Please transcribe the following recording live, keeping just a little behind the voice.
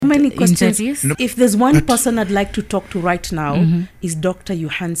Many questions. No, if there's one person I'd like to talk to right now, is Dr.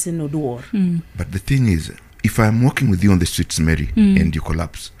 Johansen Odor. But the thing is, if I'm walking with you on the streets, Mary, and you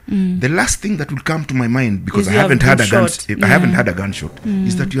collapse, the last thing that will come to my mind, because I haven't had a gunshot,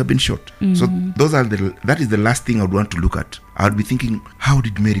 is that you have been shot. So that is the last thing I would want to look at. I would be thinking, how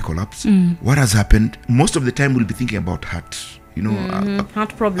did Mary collapse? What has happened? Most of the time we'll be thinking about heart,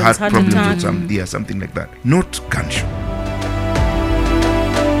 heart problems, heart attack. or something like that. Not gunshot.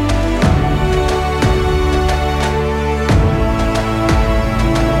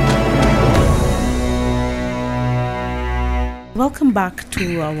 Welcome back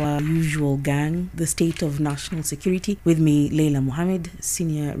to our usual gang, the State of National Security, with me, Leila Mohammed,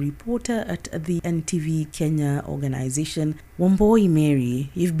 senior reporter at the NTV Kenya organization. Wambui, Mary,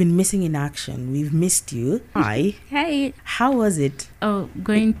 you've been missing in action. We've missed you. Hi. Hi. How was it? Oh,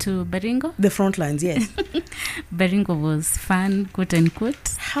 going to Baringo? The front lines, yes. Baringo was fun, quote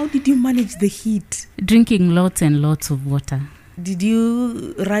unquote. How did you manage the heat? Drinking lots and lots of water. Did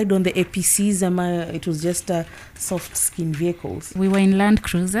you ride on the APCs? It was just soft skin vehicles? We were in Land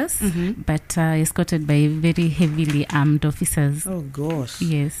Cruisers, but escorted by very heavily armed officers. Oh, gosh.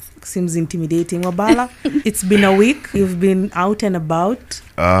 Yes. Seems intimidating. Wabala, it's been a week. You've been out and about.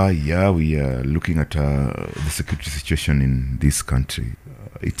 Yeah, we are looking at the security situation in this country.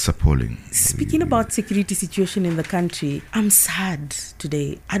 It's appalling. Speaking about security situation in the country, I'm sad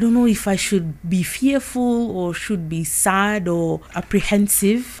today. I don't know if I should be fearful or should be sad or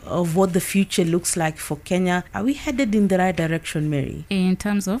apprehensive of what the future looks like for Kenya. Are we headed in the right direction, Mary? In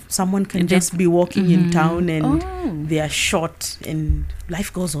terms of? Someone can just be walking in town and they are shot and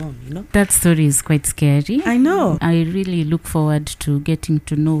life goes on, That story is quite scary. I know. I really look forward to getting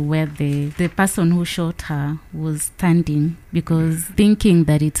to know where the person who shot her was standing, because thinking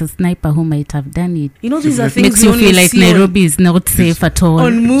that it's a sniper who might have done it, these are things makes you feel like Nairobi is not safe at all.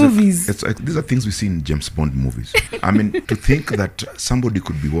 On movies. These are things we see in James Bond movies. I mean, to think that somebody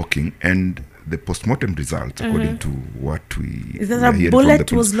could be walking and the post-mortem results, according to what we is that a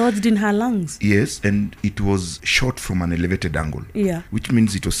bullet was lodged in her lungs? Yes, and it was shot from an elevated angle. Yeah. Which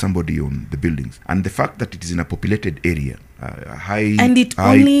means it was somebody on the buildings. And the fact that it is in a populated area, and it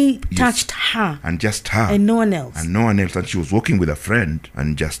only touched her. And just her. And no one else. And she was walking with a friend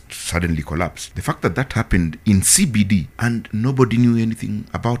and just suddenly collapsed. The fact that happened in CBD and nobody knew anything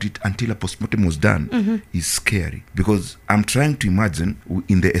about it until a postmortem was done is scary. Because I'm trying to imagine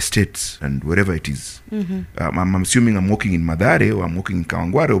in the estates and wherever it is. I'm assuming I'm walking in Mathare or I'm walking in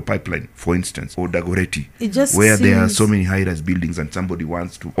Kawangware or Pipeline, for instance, or Dagoretti, where there are so many high-rise buildings and somebody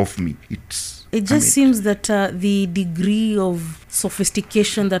wants to off me. It just seems that the degree of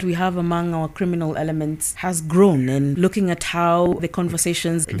sophistication that we have among our criminal elements has grown. And looking at how the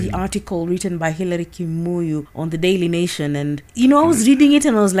conversations, the article written by Hilary Kimuyu on the Daily Nation, and I was reading it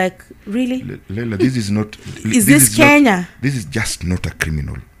and I was like, really? Leila, this is not... Is this Kenya? This is just not a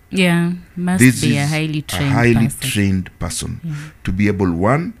criminal. Yeah, must be a highly trained person to be able,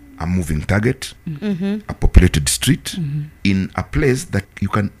 one, a moving target, a populated street, in a place that you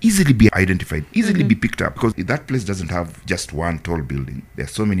can easily be identified, easily be picked up, because that place doesn't have just one tall building. There are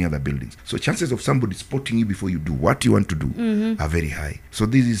so many other buildings. So chances of somebody spotting you before you do what you want to do are very high. So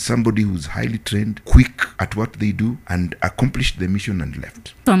this is somebody who's highly trained, quick at what they do, and accomplished the mission and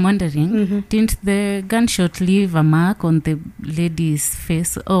left. So I'm wondering, didn't the gunshot leave a mark on the lady's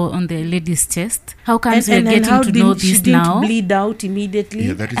face or on the lady's chest? How comes we're getting to know this now? She didn't bleed out immediately?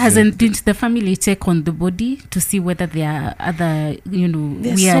 Yeah, didn't the family check on the body to see whether there are other,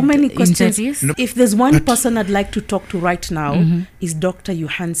 there's weird so many questions. injuries? No, if there's one person I'd like to talk to right now, is Dr.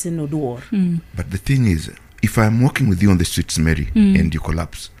 Johansen Odor. But the thing is, if I'm walking with you on the streets, Mary, and you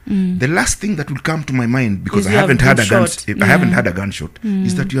collapse, the last thing that will come to my mind, because I haven't had a gunshot,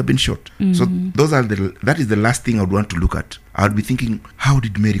 is that you have been shot. So that is the last thing I would want to look at. I would be thinking, how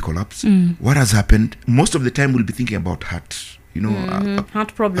did Mary collapse? What has happened? Most of the time we'll be thinking about heart.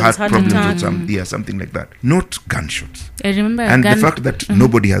 Heart problems, heart attack. Or something like that. Not gunshots. I remember the fact that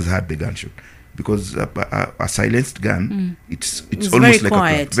nobody has had the gunshot, because a silenced gun, it's almost like a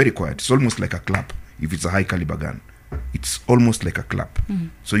clap. Very quiet. It's almost like a clap. If it's a high caliber gun, it's almost like a clap.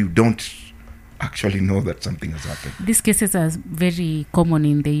 So you don't actually know that something has happened. These cases are very common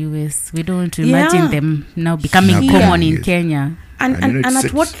in the US. We don't imagine them now becoming common in Kenya. And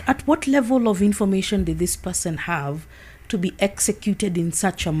at what level of information did this person have to be executed in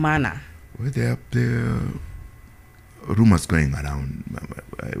such a manner? Well, there are rumors going around.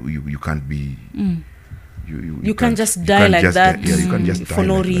 You can't be... You can't just die like that you can't just for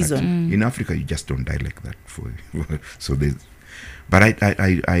no reason. In Africa, you just don't die like that. So But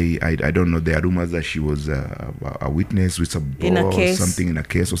I don't know. There are rumors that she was a witness with something in a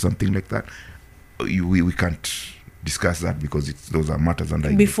case or something like that. We can't discuss that because those are matters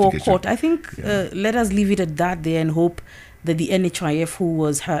under before investigation. court. I think let us leave it at that there and hope that the NHIF, who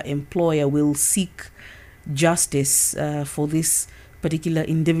was her employer, will seek justice for this particular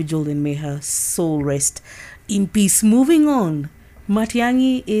individual, and may her soul rest in peace. Moving on,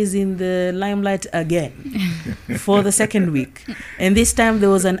 Matiang'i is in the limelight again for the second week, and this time there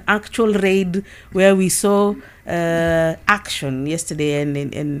was an actual raid where we saw action yesterday,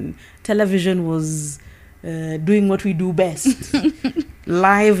 and television was doing what we do best,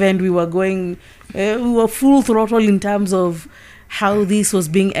 live, and we were full throttle in terms of how this was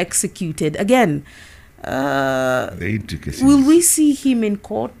being executed. Again, the intricacies. Will we see him in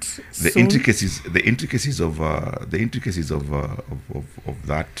court soon? The intricacies of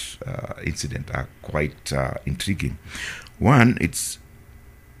that incident are quite intriguing. One,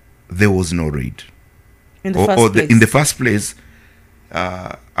 there was no raid. In the first place,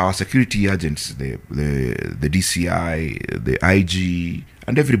 our security agents, the DCI, the IG,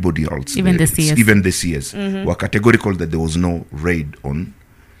 and everybody else, even the CS, were categorical that there was no raid on.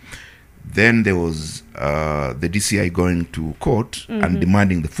 Then there was the DCI going to court and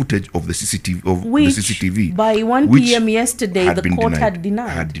demanding the footage of the CCTV. By 1 p.m. yesterday, the court had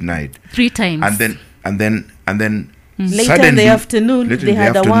denied 3 times. And then later in the afternoon, they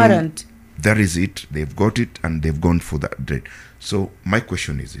had a warrant. That is it. They've got it, and they've gone for that raid. So my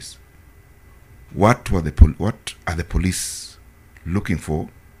question is this: what are the police looking for,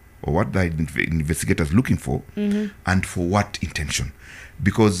 or what are the investigators looking for, and for what intention?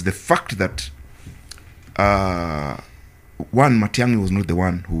 Because the fact that Matiang'i was not the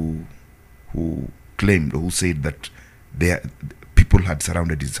one who claimed or who said that people had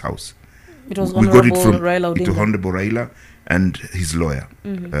surrounded his house. It was Honorable Raila and his lawyer,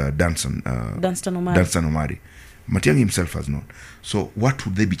 Danstan Omari. Matiang'i himself has not. So what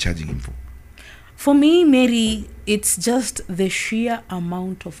would they be charging him for? For me, Mary, it's just the sheer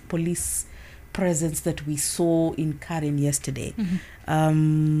amount of police presence that we saw in Karen yesterday.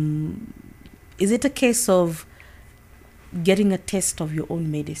 Is it a case of getting a taste of your own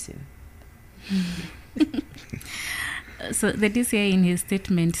medicine? So the DCI in his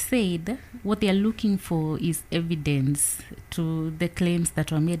statement said what they are looking for is evidence to the claims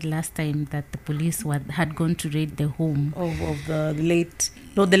that were made last time that the police had gone to raid the home of the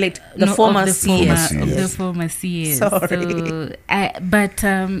former CS. Sorry. So, but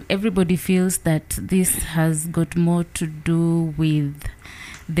everybody feels that this has got more to do with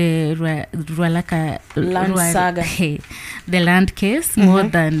the Rualaka land saga, the land case, more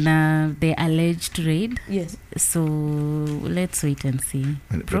than the alleged raid. Yes. So let's wait and see.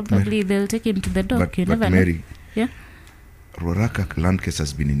 Probably they'll take him to the dock. You never Mary, know. Yeah. Rualaka land case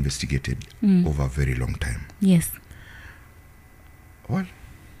has been investigated over a very long time. Yes. Well,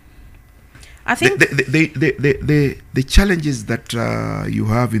 I think the challenges that you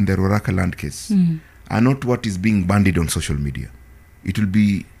have in the Rualaka land case are not what is being bandied on social media. It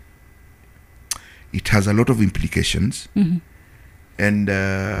has a lot of implications, and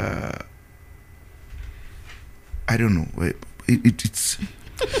I don't know. It's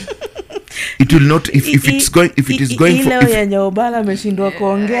it will not if it is going for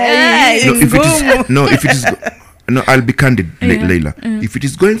I'll be candid, Leila. If it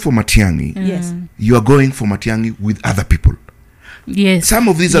is going for Matiang'i, yes, you are going for Matiang'i with other people. Yes. Some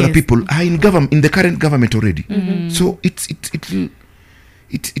of these other people are in the current government already. So it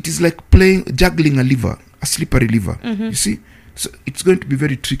is like juggling a slippery lever. You see, so it's going to be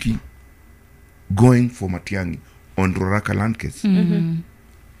very tricky going for Matiang'i on Rualaka land case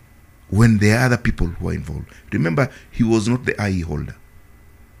when there are other people who are involved. Remember, he was not the IE holder.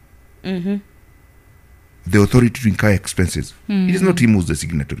 The authority to incur expenses. It is not him who's the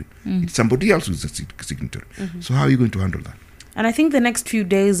signatory. It's somebody else who's the signatory. So how are you going to handle that? And I think the next few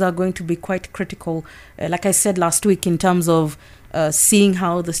days are going to be quite critical, like I said last week, in terms of seeing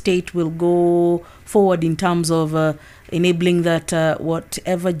how the state will go forward in terms of enabling that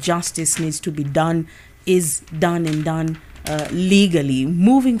whatever justice needs to be done is done and done legally.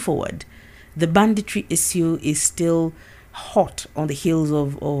 Moving forward, the banditry issue is still hot on the heels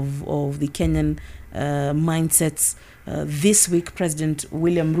of the Kenyan mindsets. This week, President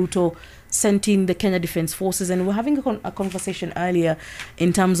William Ruto sent in the Kenya Defence Forces, and we're having a conversation earlier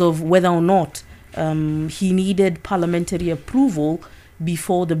in terms of whether or not he needed parliamentary approval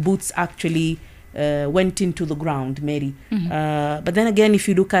before the boots actually went into the ground, Mary. But then again, if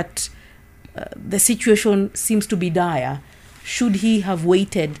you look at the situation seems to be dire. Should he have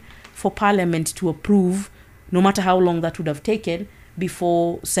waited for Parliament to approve no matter how long that would have taken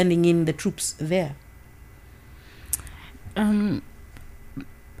before sending in the troops there?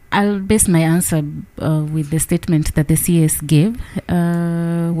 I'll base my answer with the statement that the CS gave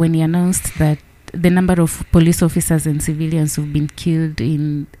when he announced that the number of police officers and civilians who've been killed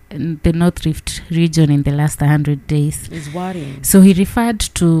in the North Rift region in the last 100 days is worrying. So he referred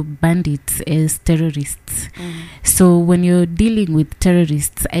to bandits as terrorists. So when you're dealing with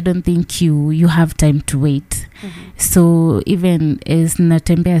terrorists, I don't think you have time to wait. So even as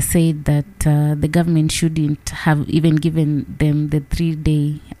Natembea said that the government shouldn't have even given them the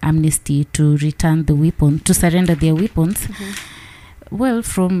 3-day amnesty to return the weapon, to surrender their weapons. Well,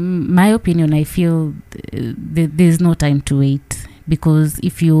 from my opinion, I feel there's no time to wait, because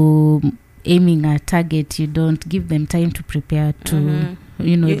if you're aiming a target, you don't give them time to prepare to,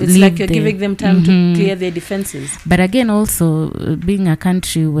 it's like you're giving them time to clear their defenses. But again, also being a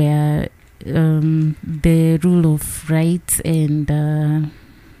country where the rule of rights and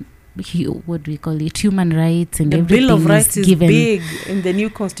what do we call it, human rights and the everything Bill of Rights is given big in the new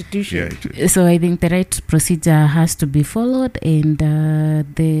constitution. So I think the right procedure has to be followed, and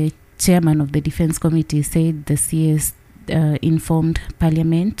the chairman of the defense committee said the CS informed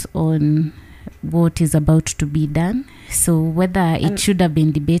parliament on what is about to be done. So whether it should have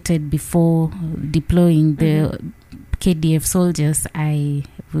been debated before deploying the KDF soldiers,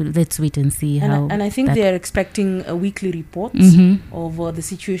 let's wait and see how. And I think they are expecting a weekly report of the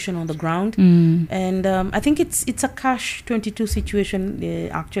situation on the ground. And I think it's a catch-22 situation,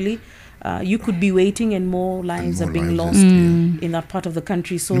 actually. You could be waiting and more lives are being lost in that part of the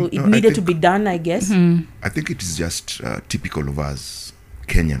country. So it needed to be done, I guess. I think it is just typical of us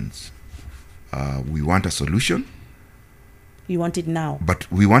Kenyans. We want a solution. You want it now. But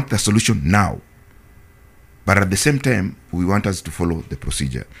we want the solution now. But at the same time, we want us to follow the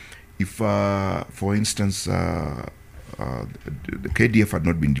procedure. If, for instance, the KDF had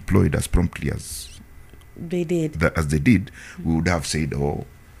not been deployed as promptly as they did, we would have said, you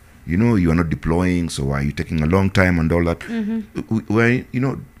are not deploying, so why are you taking a long time and all that?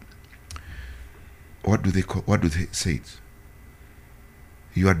 What do they say?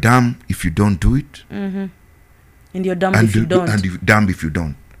 You are dumb if you don't do it. And you're dumb if you don't. And you're dumb if you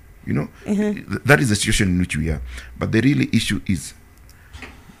don't. That is the situation in which we are. But the real issue is,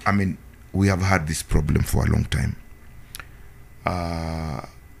 we have had this problem for a long time.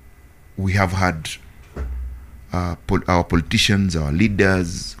 We have had our politicians, our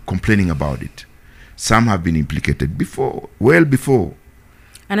leaders complaining about it. Some have been implicated before, well before.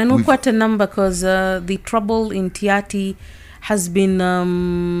 And I know quite a number, because the trouble in Tiati has been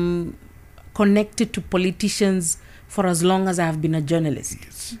connected to politicians for as long as I have been a journalist.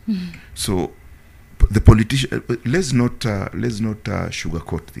 Yes. So the politician, let's not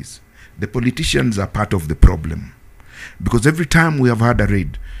sugarcoat this. The politicians are part of the problem, because every time we have had a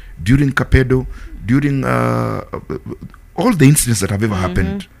raid, during Capedo, during all the incidents that have ever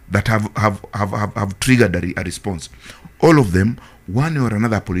happened that have triggered a response, all of them, one or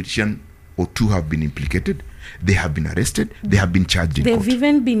another politician or two have been implicated. They have been arrested. They have been charged in court. They've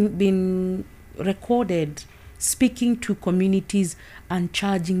even been recorded speaking to communities and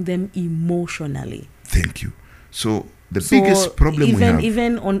charging them emotionally. Thank you. So the biggest problem we have,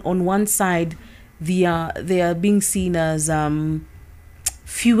 even on one side, they are being seen as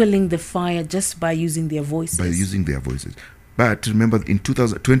fueling the fire just by using their voices. But remember, in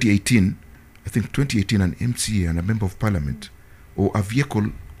 2018, I think 2018, an MCA and a member of parliament, or a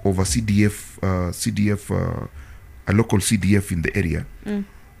vehicle of a CDF, a local CDF in the area,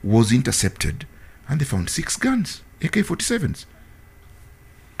 was intercepted, and they found 6 guns, AK-47s.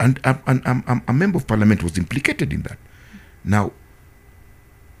 And a member of parliament was implicated in that. Now,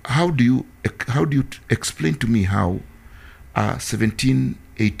 how do you explain to me how a 17,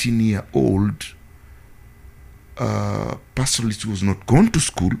 18-year-old pastoralist who was not gone to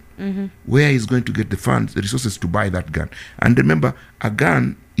school, where he's going to get the funds, the resources to buy that gun? And remember, a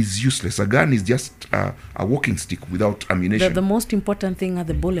gun is useless. A gun is just a walking stick without ammunition. The most important thing are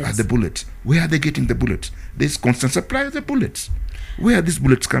the bullets. Where are they getting the bullets? There's constant supply of the bullets. Where are these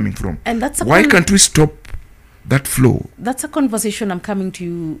bullets coming from? And that's why can't we stop that flow? That's a conversation I'm coming to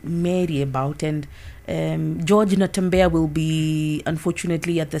you, Mary, about. And George Natembea will be,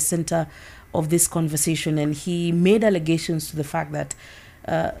 unfortunately, at the center of this conversation. And he made allegations to the fact that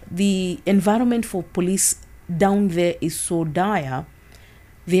the environment for police down there is so dire.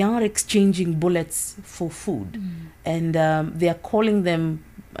 They are exchanging bullets for food. And they are calling them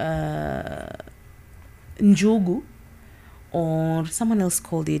njugu, or someone else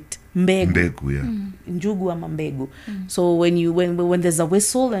called it mbegu. Njugu ama mbegu. So when there's a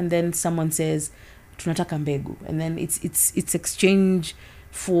whistle and then someone says, tunataka mbegu, and then it's exchange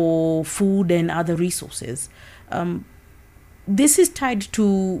for food and other resources. This is tied to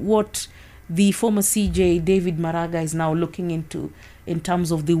what the former CJ David Maraga is now looking into in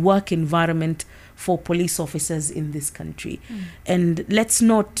terms of the work environment for police officers in this country. And let's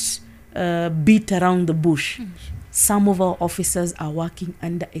not beat around the bush. Some of our officers are working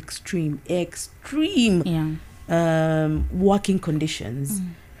under extreme working conditions.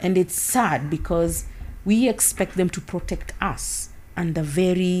 And it's sad because we expect them to protect us under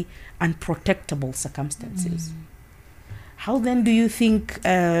very unprotectable circumstances. How then do you think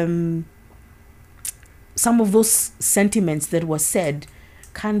some of those sentiments that were said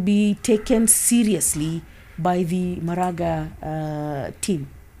can be taken seriously by the Maraga team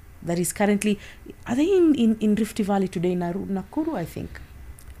that is currently, are they in Rift Valley today, Nakuru, I think?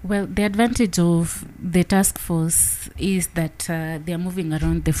 Well, the advantage of the task force is that they are moving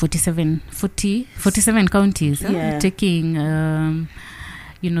around the 47 counties, taking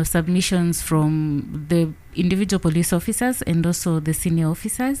submissions from the individual police officers and also the senior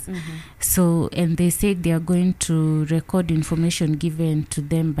officers. So, and they said they are going to record information given to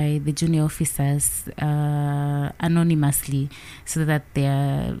them by the junior officers anonymously, so that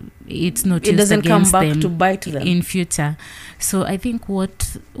it's not it used doesn't against come back them to bite them in future. So I think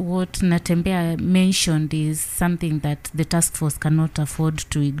what Natembeya mentioned is something that the task force cannot afford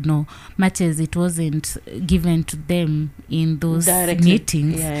to ignore, much as it wasn't given to them in those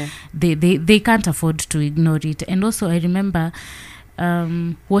meetings. They can't afford to ignore it. And also I remember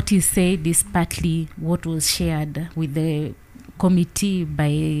what he said is partly what was shared with the committee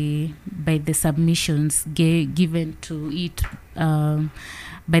by the submissions given to it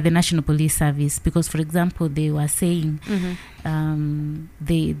by the National Police Service, because for example they were saying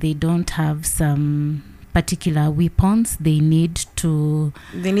they don't have some particular weapons. They need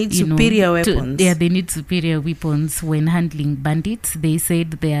superior weapons. They need superior weapons when handling bandits. They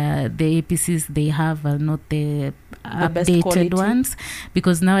said the APCs they have are not the updated ones,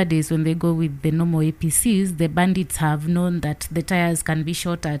 because nowadays when they go with the normal APCs, the bandits have known that the tires can be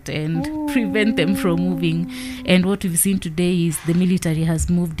shot at and prevent them from moving. And what we've seen today is the military has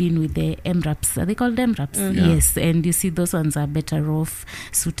moved in with the MRAPs. Are they called MRAPs? Yes. And you see those ones are better off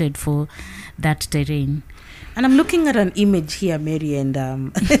suited for that terrain. And I'm looking at an image here, Mary, and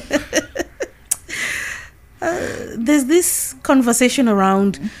there's this conversation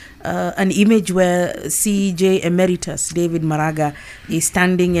around an image where CJ Emeritus David Maraga is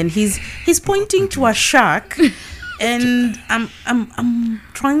standing, and he's pointing to a shark, and I'm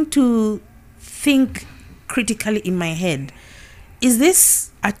trying to think critically in my head. Is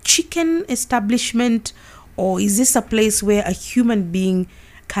this a chicken establishment, or is this a place where a human being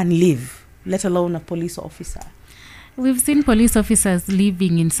can live, let alone a police officer? We've seen police officers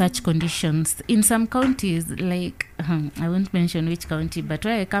living in such conditions in some counties, like I won't mention which county, but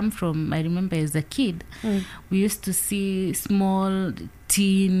where I come from, I remember as a kid, we used to see small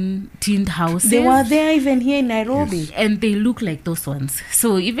tinned houses. They were there even here in Nairobi. And they look like those ones.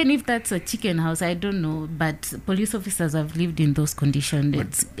 So even if that's a chicken house, I don't know, but police officers have lived in those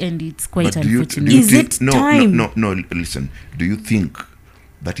conditions, and it's quite unfortunate. Is it time? No, listen. Do you think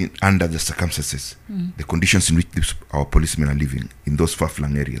that under the circumstances, the conditions in which our policemen are living in those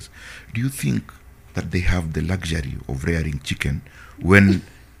far-flung areas, do you think that they have the luxury of rearing chicken when,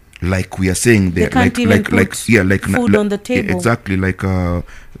 like we are saying, they can't even put food on the table? Exactly, like the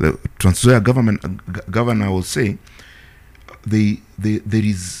Trans-Nzoia governor was saying, there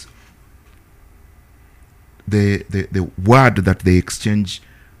is the word that they exchange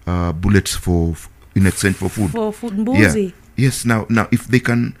bullets in exchange for food. For food, mbuzi. Yes. Now, if they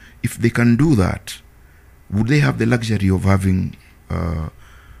can do that, would they have the luxury of having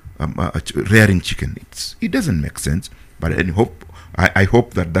rearing chicken? It doesn't make sense. But I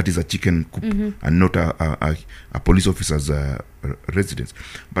hope that is a chicken coop and not a police officer's residence.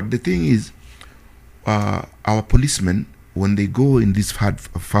 But the thing is, our policemen, when they go in these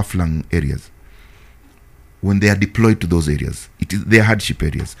far-flung areas, when they are deployed to those areas, they are hardship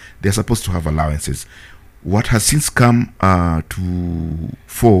areas. They are supposed to have allowances. What has since come to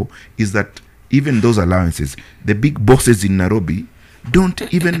fore is that even those allowances, the big bosses in Nairobi don't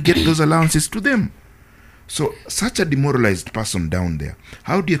even get those allowances to them. So such a demoralized person down there,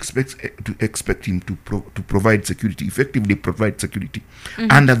 how do you expect him to provide security, effectively provide security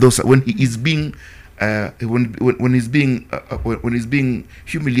under those, when he is being when he's being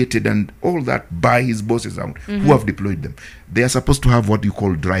humiliated and all that by his bosses out who have deployed them? They are supposed to have what you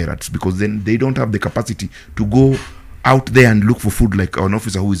call dry rats, because then they don't have the capacity to go out there and look for food like an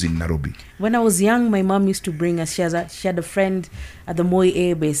officer who is in Nairobi. When I was young, my mom used to bring us, she had a friend at the Moi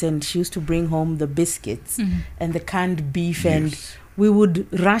Air Base, and she used to bring home the biscuits and the canned beef, and we would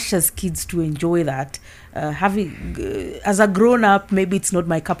rush as kids to enjoy that. As a grown-up, maybe it's not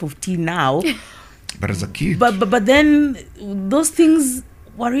my cup of tea now. But as a kid. But then those things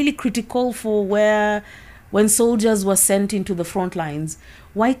were really critical for when soldiers were sent into the front lines.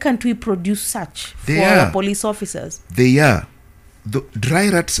 Why can't we produce such for our police officers? They are. The dry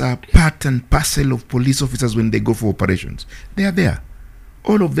rats are part and parcel of police officers when they go for operations. They are there.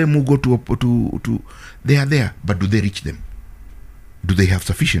 All of them who go to they are there. But do they reach them? Do they have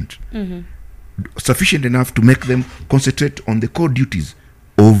sufficient? Sufficient enough to make them concentrate on the core duties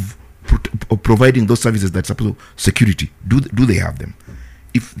of providing those services that support security? Do they have them?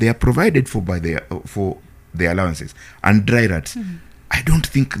 If they are provided for by for the allowances and dry rats, I don't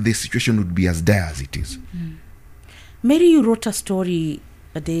think the situation would be as dire as it is. Mary, you wrote a story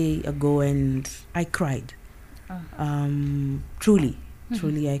a day ago and I cried. Truly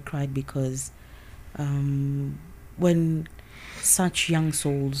I cried, because when such young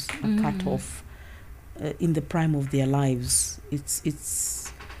souls are cut off in the prime of their lives,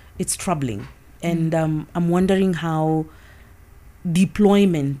 it's troubling. And I'm wondering how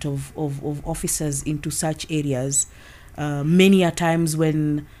deployment of officers into such areas, many a times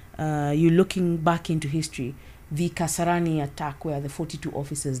when you're looking back into history, the Kasarani attack where the 42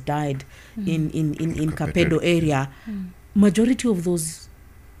 officers died in Kapedo area, majority of those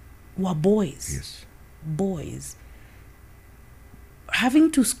were boys. Yes. Boys.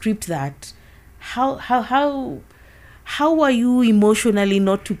 Having to script that, how are you emotionally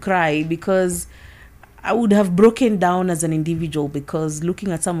not to cry? Because I would have broken down as an individual, because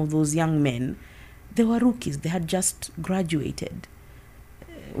looking at some of those young men, they were rookies. They had just graduated.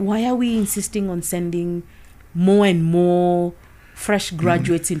 Why are we insisting on sending more and more fresh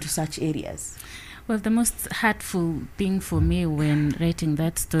graduates into such areas? Well, the most hurtful thing for me when writing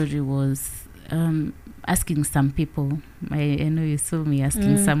that story was asking some people. I know you saw me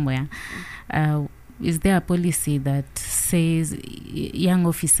asking somewhere. Is there a policy that says young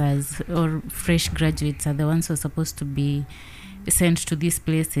officers or fresh graduates are the ones who are supposed to be sent to these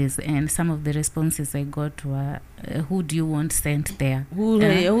places? And some of the responses I got were, who do you want sent there? Who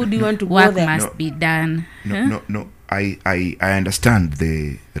do you want to work go there? must be done. No. I understand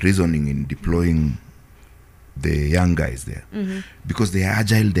the reasoning in deploying the young guys there, because they are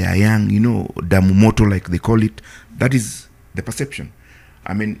agile, they are young, damumoto like they call it. That is the perception.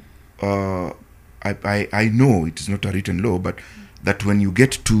 I mean, I know it is not a written law, but that when you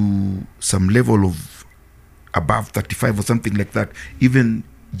get to some level of above 35 or something like that, even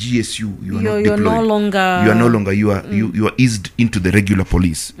GSU, you're no longer you are eased into the regular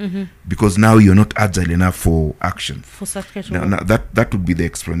police, because now you're not agile enough for action. For such now that would be the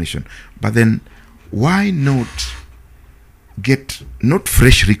explanation. But then why not get not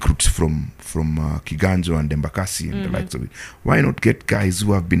fresh recruits from Kiganjo and Embakasi and the likes of it? Why not get guys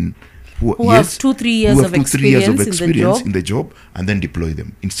who have been who have 2-3 years of experience in the job, and then deploy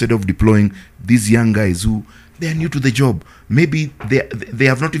them, instead of deploying these young guys who they are new to the job. Maybe they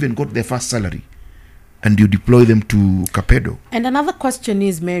have not even got their first salary, and you deploy them to Kapedo. And another question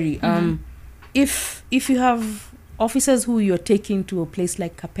is, Mary, if you have officers who you're taking to a place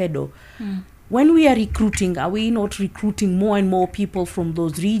like Kapedo, when we are recruiting, are we not recruiting more and more people from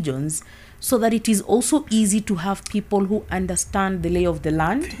those regions, so that it is also easy to have people who understand the lay of the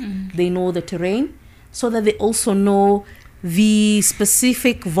land, they know the terrain, so that they also know the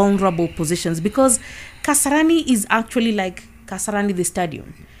specific vulnerable positions? Because Kasarani is actually like Kasarani the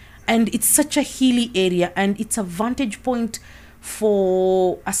stadium, and it's such a hilly area, and it's a vantage point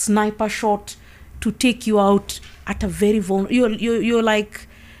for a sniper shot to take you out at a very vulnerable. You're like,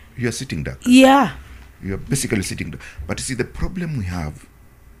 you're sitting duck. Yeah, you're basically sitting duck. But you see, the problem we have,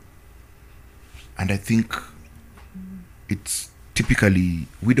 and I think it's typically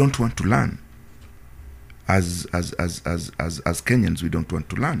we don't want to learn. As Kenyans, we don't want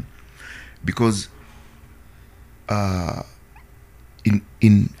to learn, because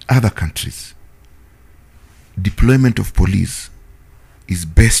in other countries, deployment of police is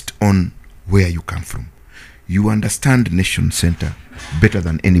based on where you come from. You understand Nation Center better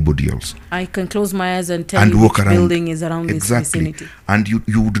than anybody else. I can close my eyes and tell you which building is around this vicinity. And you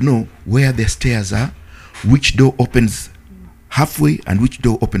would know where the stairs are, which door opens halfway and which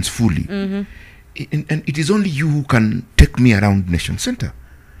door opens fully. And it is only you who can take me around Nation Center.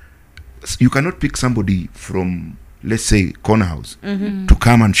 You cannot pick somebody from, let's say, Corner House to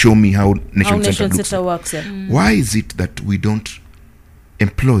come and show me how Nation Center looks. Works. Why is it that we don't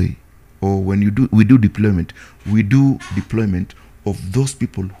employ or when we do deployment of those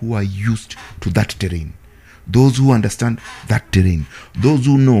people who are used to that terrain, those who understand that terrain, those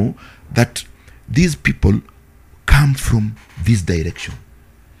who know that these people come from this direction.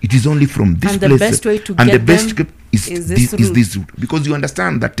 It is only from this place. And the best way to get them is this route, because you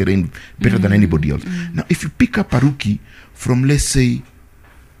understand that terrain better than anybody else. Now, if you pick up a rookie from, let's say,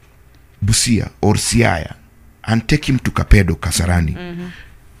 Busia or Siaya and take him to Kapedo, Kasarani,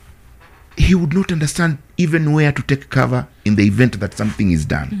 he would not understand even where to take cover in the event that something is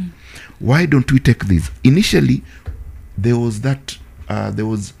done. Why don't we take this? Initially, there was that there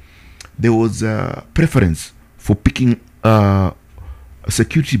was preference for picking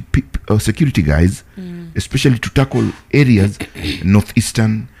security guys, especially to tackle areas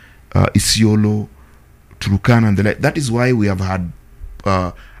northeastern, Isiolo, Turkana, and the like. That is why we have had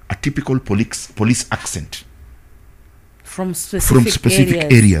a typical police accent from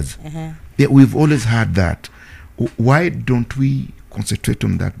specific areas. Yeah, we've always had that. Why don't we concentrate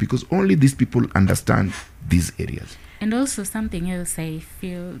on that? Because only these people understand these areas. And also something else I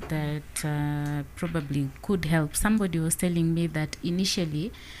feel that probably could help. Somebody was telling me that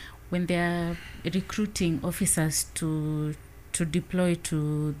initially when they are recruiting officers to deploy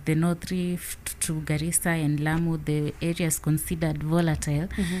to the North Rift, to Garissa and Lamu, the areas considered volatile,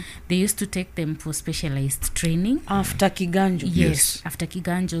 they used to take them for specialized training. After Kiganjo. Yes, after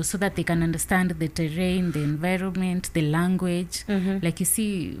Kiganjo, so that they can understand the terrain, the environment, the language. Like you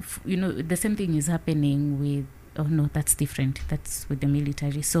see, the same thing is happening with... Oh no, that's different. That's with the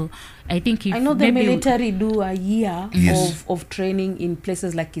military. So I think if I know the military do a year of training in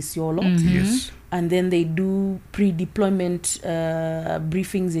places like Isiolo. Yes. And then they do pre-deployment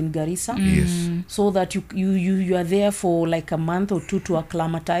briefings in Garissa. Yes. So that you are there for like a month or two to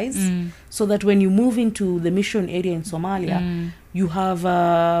acclimatize. So that when you move into the mission area in Somalia, you have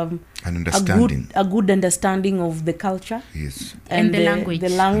an understanding. A good understanding of the culture. Yes. And the language. The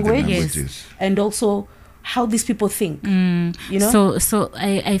language. Yes. And also how these people think, So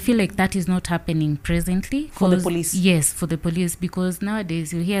I feel like that is not happening presently for the police. Yes, for the police, because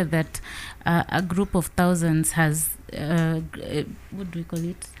nowadays you hear that a group of thousands has what do we call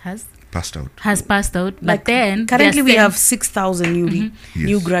it? Has passed out, but like then currently we have 6,000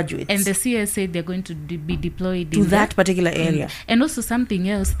 new graduates, and the CS said they're going to be deployed to that particular area. And also something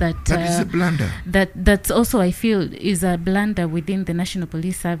else that is a blunder. That's also, I feel, is a blunder within the National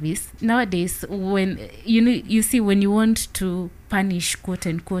Police Service nowadays. When you see, when you want to punish, quote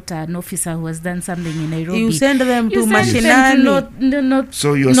unquote, an officer who has done something in Nairobi, you send them to Mashinani,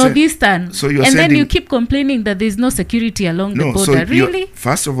 Northeastern, and then you keep complaining that there's no security along the border. Really?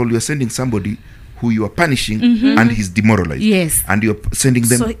 First of all, you're sending somebody who you are punishing and he's demoralized. Yes. And you're sending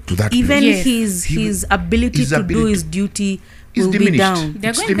them to that even place. his ability to do his duty will be down.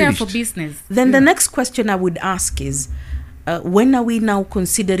 They're going there for business. Then the next question I would ask is, when are we now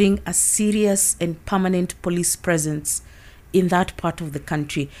considering a serious and permanent police presence in that part of the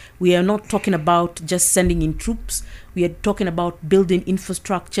country? We are not talking about just sending in troops. We are talking about building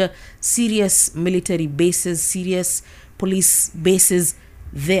infrastructure, serious military bases, serious police bases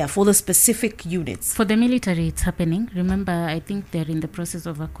there for the specific units. For the military, it's happening. Remember, I think they're in the process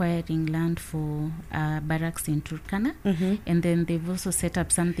of acquiring land for barracks in Turkana, and then they've also set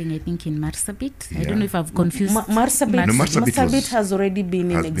up something, I think, in Marsabit. I don't know if I've confused. Marsabit has already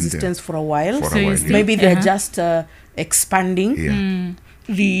been in existence for a while. Maybe they're just expanding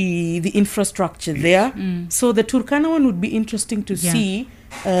the infrastructure there. So the Turkana one would be interesting to see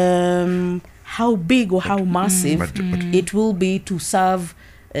how big or how massive it will be to serve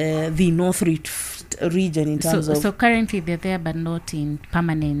the North Rift region in terms of... So currently they're there, but not in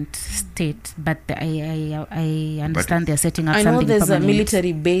permanent state. But I understand they're setting up something permanent. I know there's a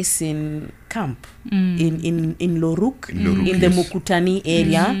military base in camp in Loruk, in the Mukutani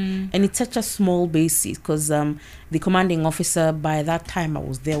area, and it's such a small base because the commanding officer by that time I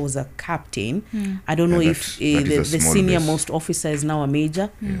was there was a captain. I don't know if the senior most officer is now a major.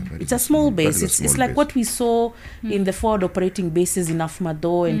 It's a small base. It's like what we saw in the forward operating bases in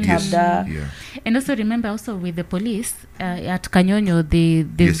Afmado and Tabda. And also remember, also with the police at Kanyonyo,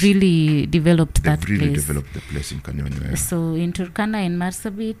 they've really developed that place. They've really developed the place in Kanyonyo. So in Turkana and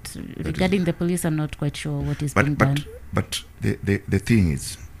Marsabit, regarding the police, I'm not quite sure what is being done. But the thing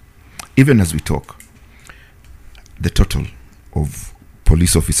is, even as we talk, the total of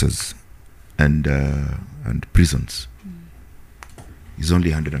police officers and prisons is only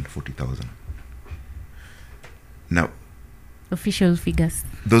 140,000. Now, official figures.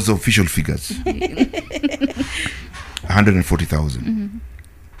 Those official figures. 140,000.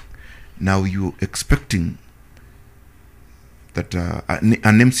 Now you're expecting that an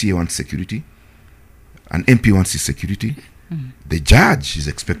MCA wants security, an MP wants his security, the judge is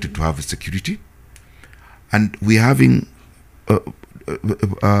expected to have a security, and we're having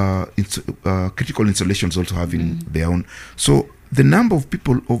critical installations also having their own. So the number of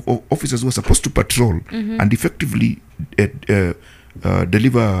people, of officers who are supposed to patrol and effectively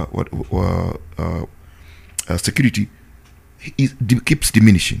deliver security keeps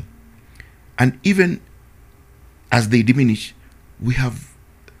diminishing. And even as they diminish, we have,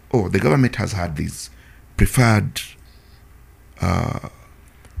 the government has had these preferred,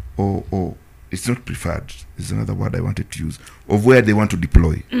 it's not preferred, it's another word I wanted to use, of where they want to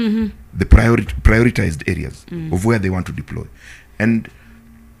deploy, the prioritized areas of where they want to deploy. And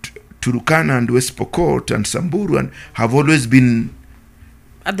Turkana and West Pokot and Samburu and have always been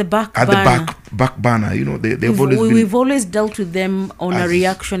at the back burner. You know, we've always dealt with them on a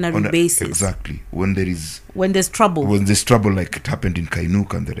reactionary basis. Exactly. When there's trouble. When there's trouble, like it happened in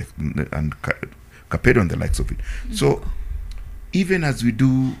Kainuk and Kapedo and the likes of it. So even as we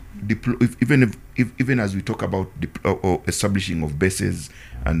do even as we talk about establishing of bases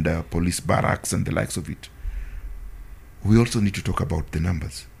and police barracks and the likes of it, we also need to talk about the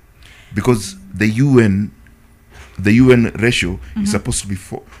numbers, because the UN ratio is supposed to be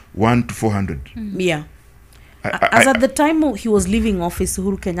 1 to 400. Yeah. As at the time he was leaving office,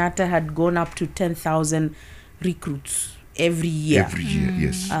 Uhuru Kenyatta had gone up to 10,000 recruits every year.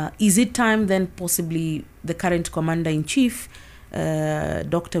 Yes. Is it time then possibly the current Commander-in-Chief,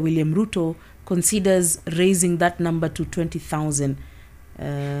 Dr. William Ruto, considers raising that number to 20,000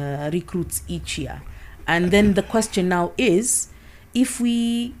 recruits each year? And then the question now is, if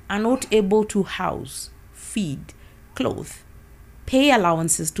we are not able to house, feed, clothe, pay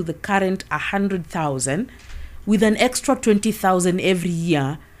allowances to the current 100,000 with an extra 20,000 every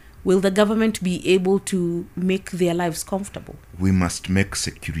year, will the government be able to make their lives comfortable? We must make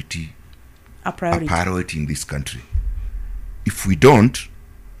security a priority in this country. If we don't,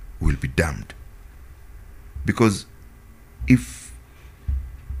 we'll be damned. Because if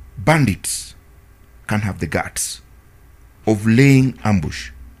bandits can have the guts of laying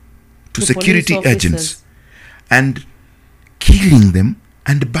ambush to security agents and killing them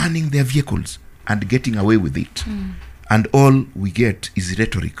and burning their vehicles and getting away with it, and all we get is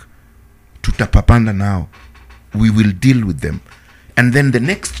rhetoric, tutapapanda now, we will deal with them, and then the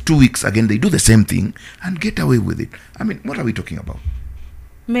next 2 weeks again they do the same thing and get away with it. I mean, what are we talking about?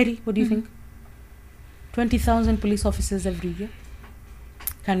 Mary, what do you think? 20,000 police officers every year?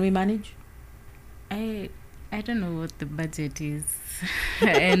 Can we manage? I don't know what the budget is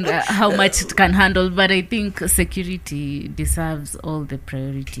and how much it can handle, but I think security deserves all the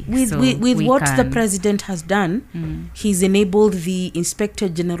priority. With what the president has done, he's enabled the Inspector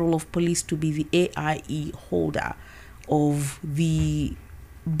General of Police to be the AIE holder of the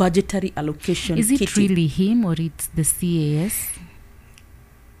budgetary allocation. Is it really him or it's the CAS?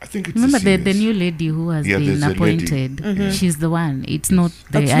 I think it's remember the new lady who has been appointed. She's the one. It's not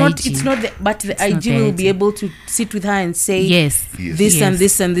the IG. But the IG will be able to sit with her and say, yes. This and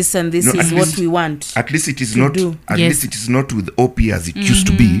this and this and this is what we want. At least it is not. At least it is not with OP as it used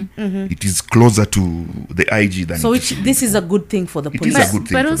to be. It is closer to the IG than. So this is a good thing for the police. It is a good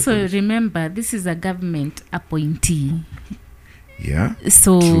thing. But also remember, this is a government appointee. Yeah.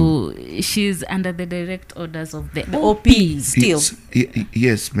 So true. She's under the direct orders of the OP still.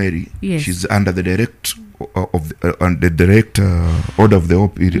 Yes, Mary. Yes. She's under the direct order of the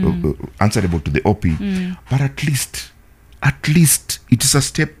OP, answerable to the OP. But at least it is a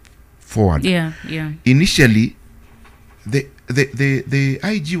step forward. Yeah. Initially, the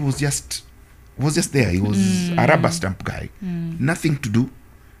IG was just there. He was a rubber stamp guy. Nothing to do.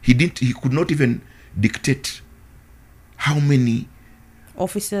 He could not even dictate how many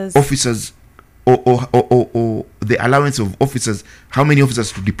officers or the allowance of officers, how many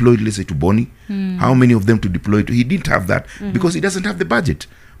officers to deploy, let's say, to Boni, how many of them to deploy to. He didn't have that because he doesn't have the budget.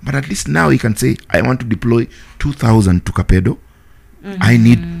 But at least now he can say, I want to deploy 2,000 to Kapedo. I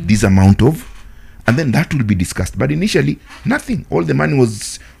need this amount of, and then that will be discussed. But initially, nothing. All the money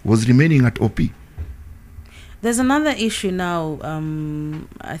was remaining at OP. There's another issue now.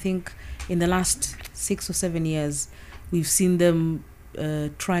 I think in the last 6 or 7 years, we've seen them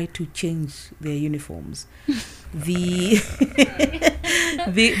try to change their uniforms. The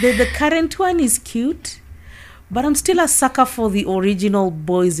current one is cute, but I'm still a sucker for the original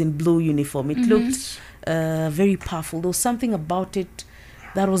boys in blue uniform. It looked very powerful. There was something about it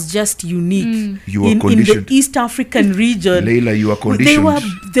that was just unique in the East African region. Leila, you are conditioned. They were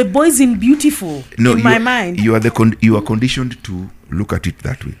the boys in beautiful in my mind. You are conditioned to look at it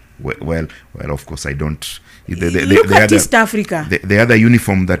that way. Well, of course I don't. Look at East Africa. The other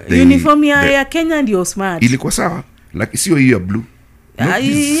uniform that they... Uniform ya Kenya ndio smart. Ilikuwa sawa. Like, sio hiyo blue.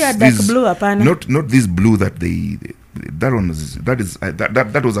 Dark blue hapana. Not this blue that they that one was,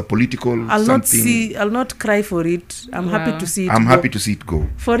 that was a political something. I'll not cry for it. I'm happy to see it. I'm happy to see it go.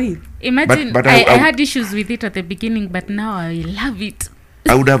 For real. Imagine, but I had issues with it at the beginning, but now I love it.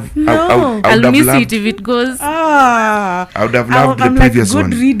 I would have. No, I'll miss it if it goes. I would have loved the previous like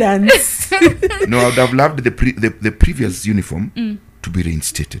one. Good riddance. No, I would have loved the previous uniform to be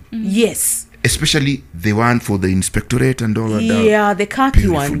reinstated. Yes. Especially the one for the inspectorate and all of that. Yeah, the khaki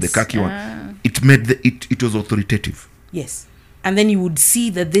ones. The khaki one. It made it was authoritative. Yes. And then you would see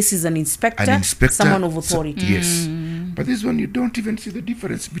that this is an inspector someone of authority. Yes. But this one, you don't even see the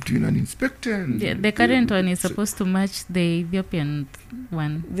difference between an inspector and... The current one is supposed to match the Ethiopian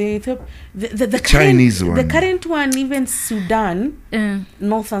one. The Chinese one. The current one, even Sudan,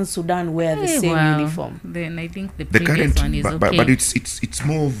 Northern Sudan, wear the same uniform. Then I think the previous one is okay. But it's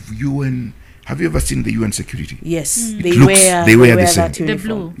more of UN... Have you ever seen the UN security? Yes, they wear that uniform. The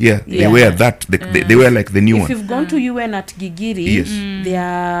blue. Yeah, they wear that. They wear like the new one. If you've gone to UN at Gigiri,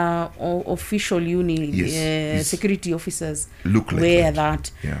 their official security officers wear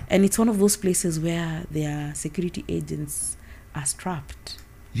that. Yeah. And it's one of those places where their security agents are strapped.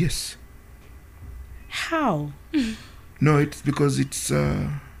 Yes. How? No, it's because it's...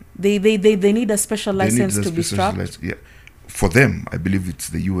 They need a special license to be strapped? Yeah. For them, I believe it's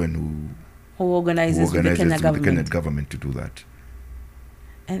the UN who organizes with the Kenya government to do that.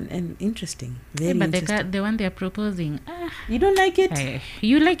 And interesting. Very interesting. But the one they're proposing, you don't like it?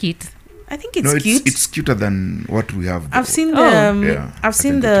 You like it? I think it's cute. It's cuter than what we have. I've seen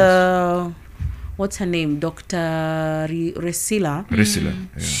the what's her name, Dr. Resila. Yeah.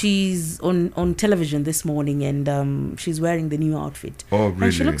 She's on television this morning, and she's wearing the new outfit. Oh, really?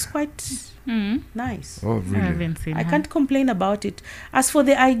 And she looks quite nice. Oh, really? I haven't seen I her. can't complain about it. As for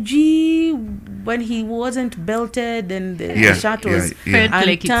the IG, when he wasn't belted and the shirt was felt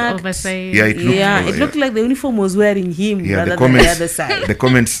like it's oversized. Yeah, it looked like the uniform was wearing him rather than the other side. The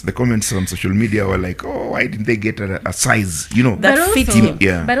comments on social media were like, "Oh, why didn't they get a size? You know, that fit him."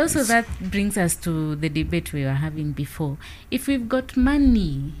 Yeah. But also that brings us to the debate we were having before. If we've got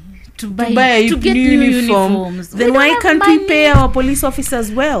money to get new uniforms, then why can't we pay our police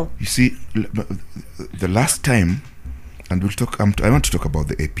officers well? You see, the last time, and we'll talk. I want to talk about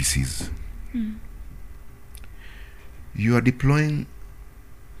the APCs. You are deploying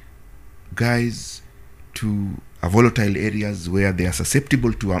guys to volatile areas where they are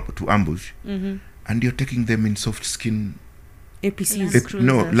susceptible to ambush, and you're taking them in soft skin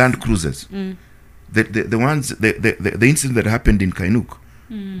APCs. Land cruisers. The ones the incident that happened in Kainuk,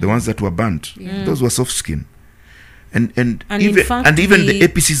 the ones that were burnt, those were soft skin. And even the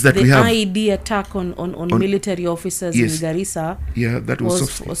APCs that we have, the IED attack on military officers in Garissa, that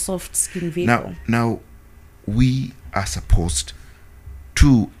was a soft skin vehicle. Now we are supposed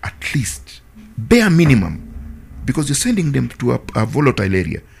to at least bare minimum, because you're sending them to a volatile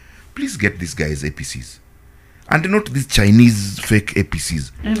area. Please get these guys APCs, and not these Chinese fake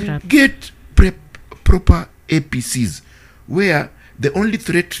APCs. Get proper APCs where the only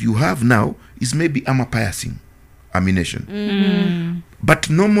threat you have now is maybe armor piercing ammunition, but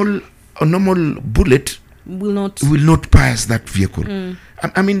a normal bullet will not pierce that vehicle.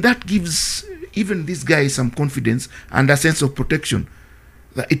 I mean, that gives even this guy some confidence and a sense of protection.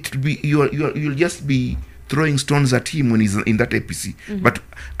 That it will be you'll just be throwing stones at him when he's in that APC,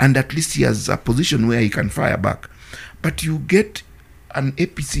 and at least he has a position where he can fire back. But you get an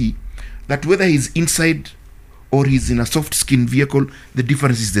APC that whether he's inside or he's in a soft skin vehicle, the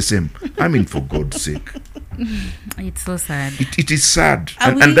difference is the same. I mean, for God's sake. It's so sad. It is sad.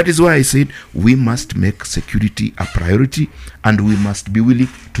 And that is why I said we must make security a priority, and we must be willing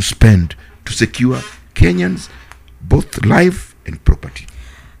to spend to secure Kenyans, both life and property.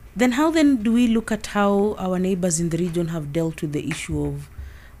 Then how do we look at how our neighbors in the region have dealt with the issue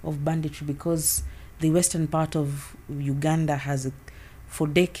of banditry? Because the western part of Uganda has for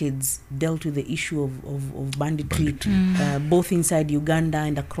decades dealt with the issue of banditry. Both inside Uganda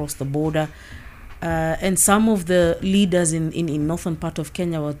and across the border. And some of the leaders in northern part of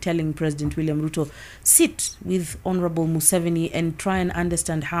Kenya were telling President William Ruto, sit with Honorable Museveni and try and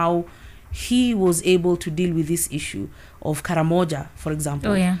understand how he was able to deal with this issue of Karamoja, for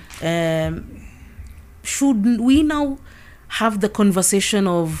example. Should we now have the conversation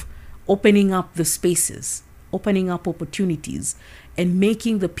of opening up the spaces, opening up opportunities, and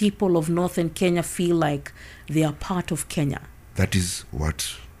making the people of northern Kenya feel like they are part of Kenya? That is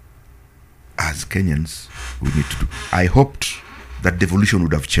what, as Kenyans, we need to do. I hoped that devolution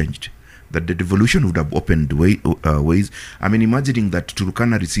would have changed, that the devolution would have opened ways. I mean, imagining that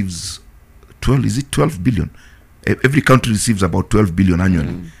Turkana receives 12 billion. Every country receives about 12 billion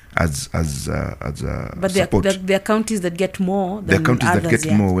annually as but support. there are counties that get more than there are counties others, that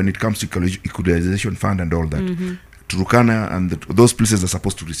get more when it comes to equalization fund and all that. Turkana and those places are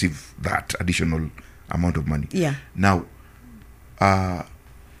supposed to receive that additional amount of money. Yeah. Now,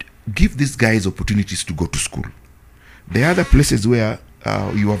 give these guys opportunities to go to school. There are other places where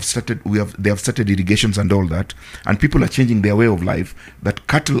they have started irrigations and all that, and people are changing their way of life. That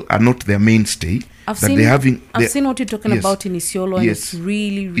cattle are not their mainstay. I've seen what you're talking about in Isiolo, and it's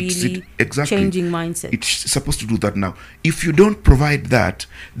really exactly changing mindset. It's supposed to do that now. If you don't provide that,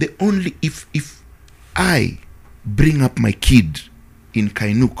 if I bring up my kid in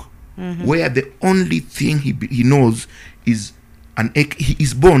Kainuk, where the only thing he knows is he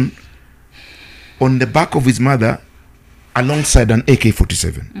is born on the back of his mother alongside an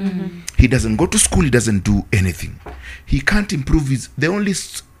AK-47. He doesn't go to school, he doesn't do anything. He can't improve the only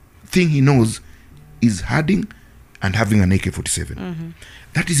thing he knows is herding and having an AK-47.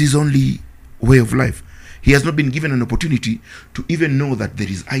 That is his only way of life. He has not been given an opportunity to even know that there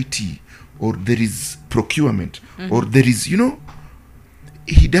is IT, or there is procurement, or there is,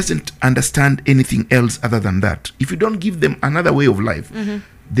 he doesn't understand anything else other than that. If you don't give them another way of life,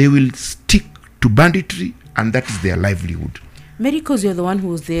 they will stick to banditry, and that is their livelihood. Mary, because you're the one who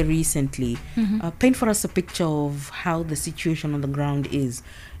was there recently, paint for us a picture of how the situation on the ground is,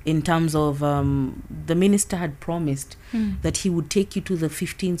 in terms of the minister had promised that he would take you to the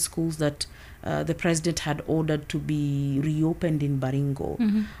 15 schools that the president had ordered to be reopened in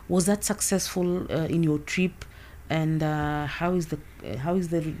Baringo. Was that successful in your trip, and how is the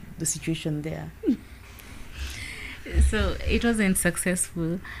situation there? So it wasn't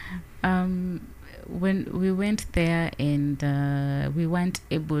successful. When we went there, and we weren't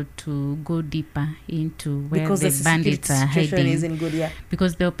able to go deeper into where because the bandits are hiding, isn't good,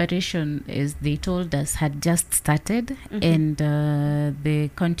 because the operation, as they told us, had just started, and the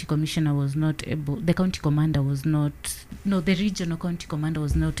county commissioner was not able, the county commander was not, the regional county commander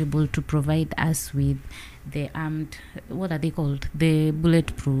was not able to provide us with the armed, what are they called, the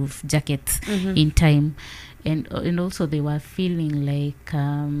bulletproof jackets in time. And also they were feeling like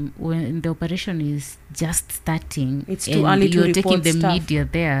when the operation is just starting, it's too early to you're taking the stuff. Media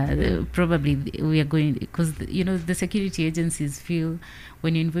there, probably we are going, because the security agencies feel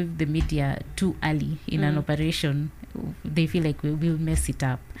when you involve the media too early in an operation, they feel like we will mess it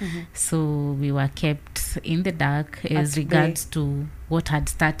up. So we were kept in the dark as regards to what had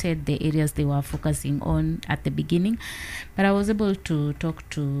started, the areas they were focusing on at the beginning. But I was able to talk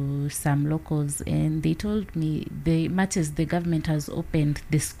to some locals, and they told me much as the government has opened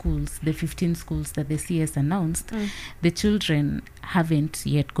the schools, the 15 schools that the CS announced, the children haven't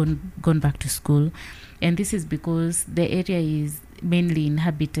yet gone back to school. And this is because the area is mainly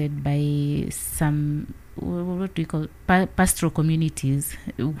inhabited by some, what do you call, pastoral communities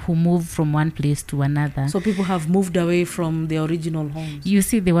who move from one place to another. So people have moved away from their original homes. You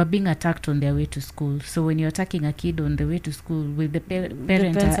see, they were being attacked on their way to school. So when you're attacking a kid on the way to school, will the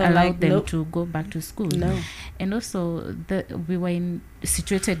parent allow them to go back to school? No. And also, we were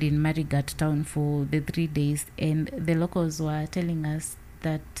situated in Marigat town for the 3 days, and the locals were telling us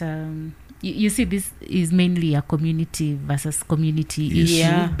that you see, this is mainly a community versus community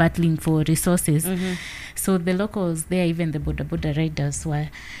issue, battling for resources. So the locals there, even the border riders, were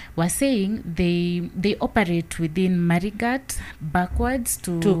saying they operate within Marigat backwards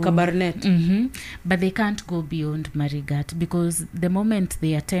to Kabarnet. But they can't go beyond Marigat, because the moment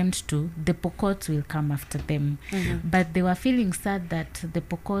they attempt to, the Pokots will come after them. But they were feeling sad that the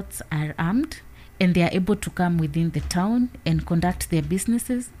Pokots are armed, and they are able to come within the town and conduct their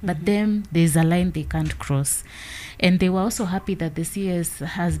businesses, but then there's a line they can't cross. And they were also happy that the CS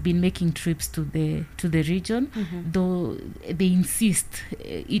has been making trips to the region, though they insist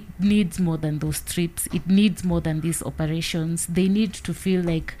it needs more than those trips, it needs more than these operations. They need to feel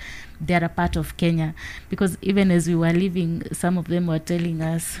like they're a part of Kenya, because even as we were leaving, some of them were telling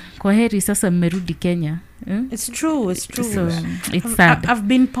us, "Kwaheri sasa mmerudi Kenya." It's true. So it's sad. I've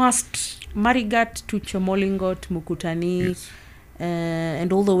been past Marigat to Chomolingot, Mukutani,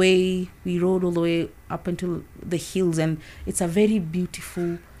 and all the way, we rode all the way up until the hills, and it's a very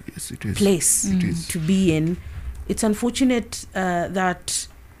beautiful place to be in. It's unfortunate that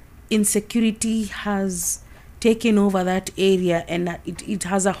insecurity has taken over that area, and it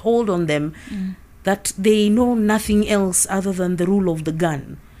has a hold on them, that they know nothing else other than the rule of the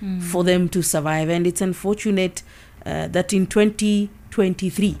gun for them to survive. And it's unfortunate that in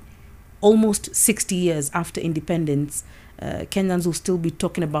 2023, almost 60 years after independence, Kenyans will still be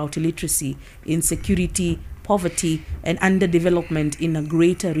talking about illiteracy, insecurity, poverty, and underdevelopment in a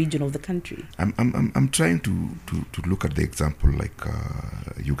greater region of the country. I'm trying to look at the example like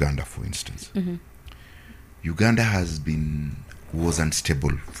Uganda, for instance. Uganda was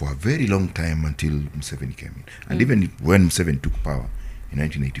unstable for a very long time until Museveni came in. And even when Museveni took power in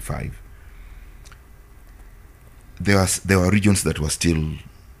 1985, there were regions that were still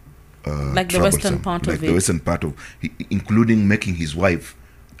like the western part like of the western part of, including making his wife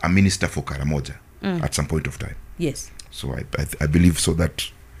a minister for Karamoja at some point of time. Yes. So I believe so that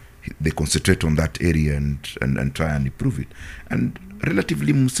they concentrate on that area and try and improve it. And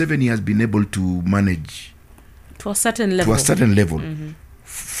relatively, Museveni has been able to manage to a certain level,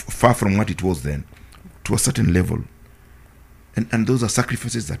 far from what it was then, to a certain level. And those are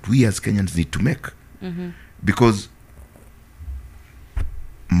sacrifices that we as Kenyans need to make. Because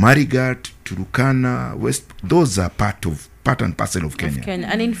Marigat, Turukana, West, those are part and parcel of Kenya.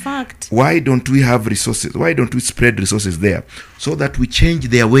 And in fact, why don't we have resources? Why don't we spread resources there so that we change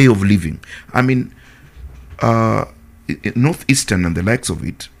their way of living? I mean, Northeastern and the likes of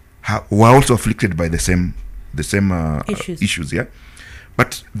it were also afflicted by the same issues, yeah.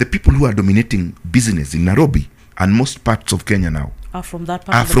 But the people who are dominating business in Nairobi and most parts of Kenya now are from that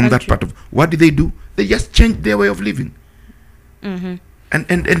part of what do? They just changed their way of living.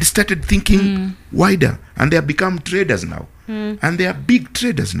 And started thinking wider, and they have become traders now, and they are big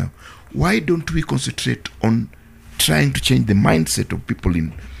traders now. Why don't we concentrate on trying to change the mindset of people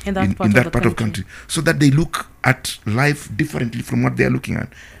in that part of the country so that they look at life differently from what they are looking at?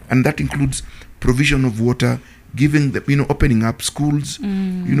 And that includes provision of water, giving the, opening up schools,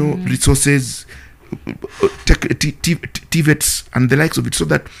 resources, TVETs and the likes of it, so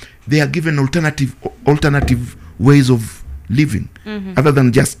that they are given alternative ways of living, other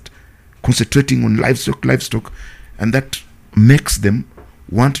than just concentrating on livestock, and that makes them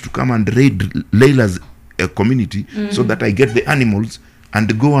want to come and raid Leila's community so that I get the animals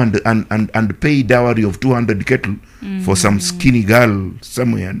and go and pay dowry of 200 kettle for some skinny girl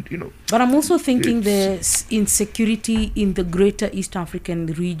somewhere, and But I'm also thinking the insecurity in the greater East African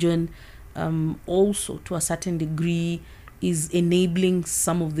region, also to a certain degree, is enabling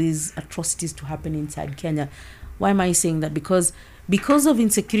some of these atrocities to happen inside Kenya. Why am I saying that? Because of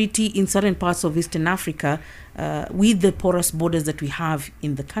insecurity in certain parts of Eastern Africa, with the porous borders that we have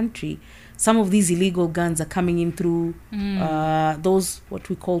in the country, some of these illegal guns are coming in through those what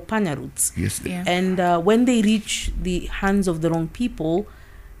we call panya routes. Yes. Yeah. And when they reach the hands of the wrong people,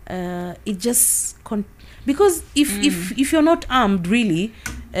 it just because if you're not armed, really,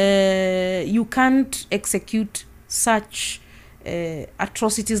 you can't execute such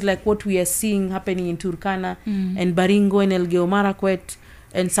atrocities like what we are seeing happening in Turkana and Baringo and Elgeyo Marakwet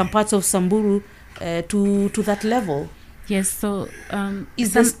and some parts of Samburu to that level. Yes. So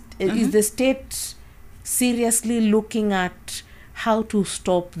is the state seriously looking at how to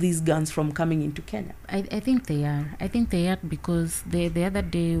stop these guns from coming into Kenya? I think they are. I think they are because the other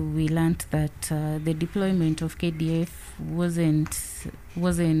day we learned that the deployment of KDF wasn't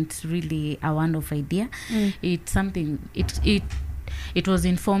really a one-off idea. It's something. It was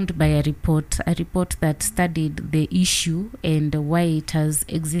informed by a report that studied the issue and why it has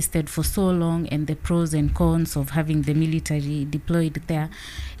existed for so long and the pros and cons of having the military deployed there.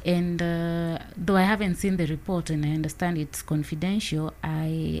 And though I haven't seen the report and I understand it's confidential,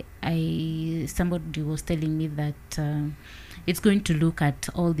 somebody was telling me that it's going to look at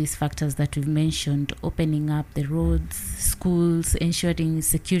all these factors that we've mentioned: opening up the roads, schools, ensuring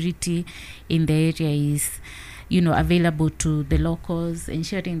security in the area is available to the locals,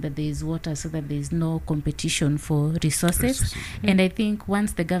 ensuring that there is water so that there is no competition for resources. And I think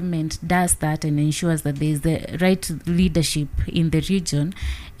once the government does that and ensures that there is the right leadership in the region,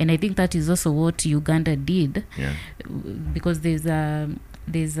 and I think that is also what Uganda did, because there's a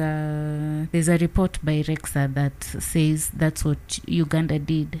report by Rexa that says that's what Uganda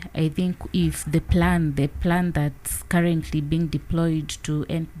did. I think if the plan that's currently being deployed to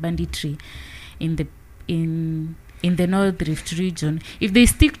end banditry in the North Rift region, if they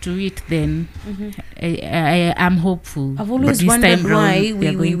stick to it, then I am hopeful. I've always wondered why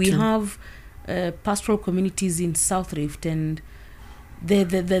we have pastoral communities in South Rift, and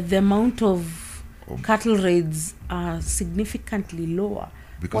the amount of cattle raids are significantly lower.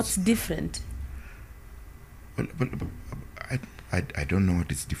 Because what's different? Well, I don't know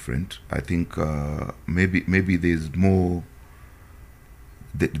what is different. I think maybe there's more.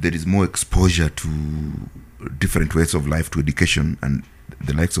 There is more exposure to different ways of life, to education and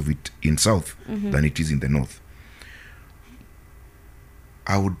the likes of it in South than it is in the North.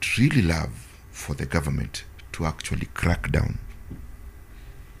 I would really love for the government to to actually crack down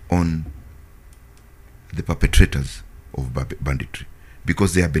on the perpetrators of banditry,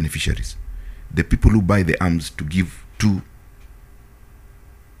 because they are beneficiaries. The people who buy the arms to give to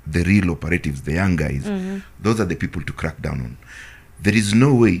the real operatives, the young guys, those are the people to crack down on. There is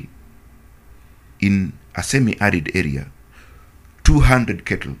no way in a semi-arid area 200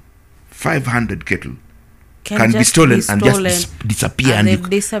 cattle, 500 cattle can be stolen and just disappear.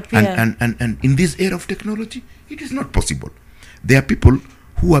 And in this era of technology, it is not possible. There are people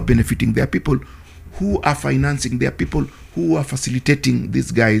who are benefiting. There are people who are financing. There are people who are facilitating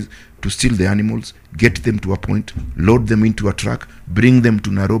these guys to steal the animals, get them to a point, load them into a truck, bring them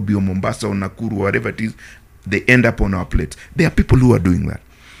to Nairobi or Mombasa or Nakuru, wherever it is. They end up on our plates. There are people who are doing that.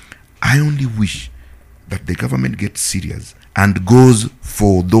 I only wish that the government gets serious and goes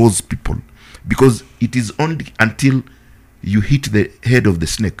for those people, because it is only until you hit the head of the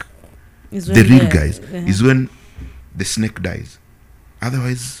snake, the real guys, is when the snake dies.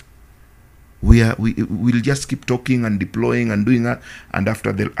 Otherwise, we'll just keep talking and deploying and doing that, and after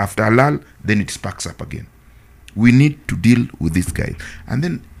a lull, then it sparks up again. We need to deal with these guys. And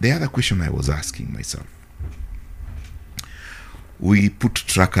then the other question I was asking myself: we put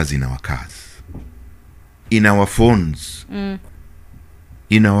trackers in our cars, in our phones,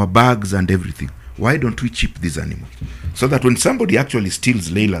 in our bags and everything. Why don't we chip these animals, so that when somebody actually steals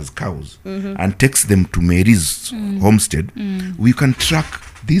Leila's cows and takes them to Mary's homestead, we can track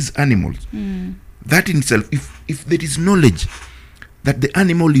these animals? That in itself, if there is knowledge that the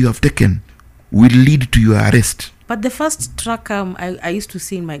animal you have taken will lead to your arrest. But the first tracker I used to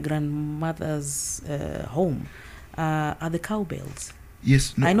see in my grandmother's home are the cowbells.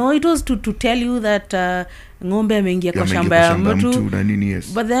 Yes, no. I know it was to tell you that ng'ombe ameingia kwa shamba ya mtu.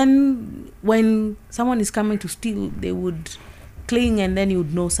 Yes. But then when someone is coming to steal, they would cling, and then you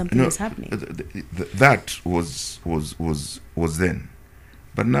would know something is happening. That was then.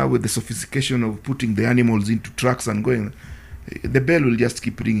 But now with the sophistication of putting the animals into trucks and going, the bell will just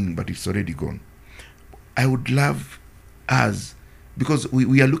keep ringing, but it's already gone. I would love us, because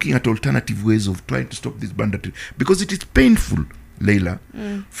we are looking at alternative ways of trying to stop this banditry, because it is painful, Leila,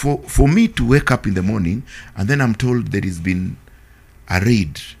 for me to wake up in the morning and then I'm told there has been a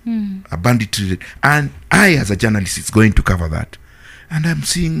raid, a banditry raid, and I as a journalist is going to cover that, and I'm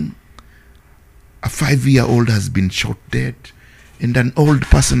seeing a 5-year-old has been shot dead, and an old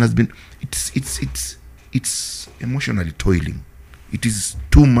person has been. It's emotionally toiling. It is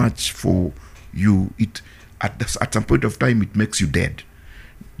too much for you. It at some point of time it makes you dead.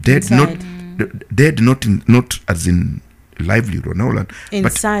 Dead not as in livelihood or no,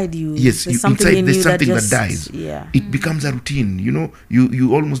 inside but you. Yes, there's something inside in there's you something that that dies. Yeah. It becomes a routine. You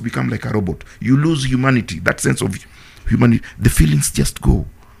almost become like a robot. You lose humanity. That sense of humanity. The feelings just go,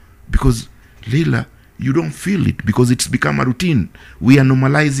 because Leila, you don't feel it because it's become a routine. We are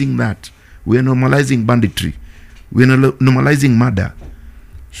normalizing that. We are normalizing banditry. We are normalizing murder.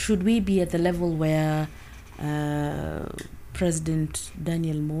 Should we be at the level where President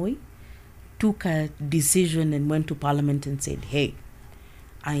Daniel Moi took a decision and went to Parliament and said, hey,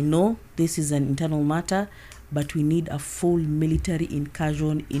 I know this is an internal matter, but we need a full military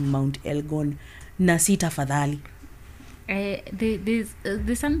incursion in Mount Elgon. Nasi tafadhali. There's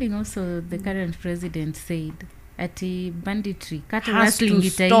something also the current president said at banditry has to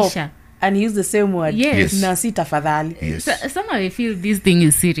stop, and use the same word. Yes. Nasi tafadhali. Yes. So, somehow I feel this thing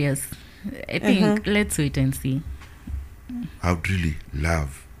is serious. I think let's wait and see. I would really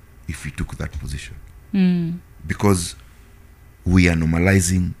love if we took that position, because we are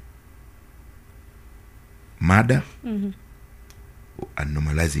normalizing murder and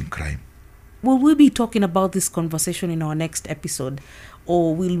normalizing crime. Will we be talking about this conversation in our next episode,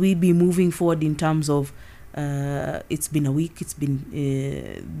 or will we be moving forward in terms of it's been a week, it's been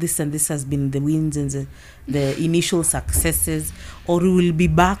this and this has been the wins and the initial successes, or we will be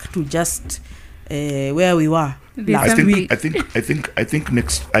back to just where we were last week? I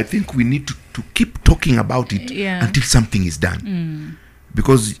think we need to keep talking about it until something is done,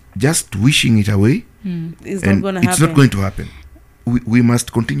 because just wishing it away it's not going to happen. We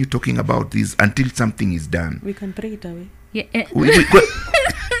must continue talking about this until something is done. We can pray it away. Yeah.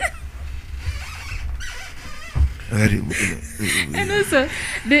 And also,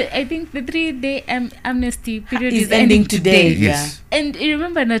 I think the 3-day amnesty period is ending today. Yes. Yeah. And you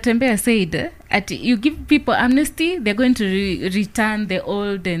remember Natembea said, you give people amnesty, they're going to return the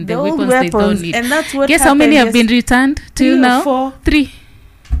old and the weapons they don't need. And that's what Guess how many have been returned till now? 4? 3.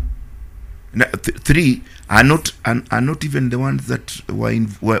 Now, 3 are not even the ones that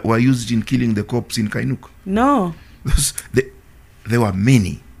were used in killing the cops in Kainuk. No. There were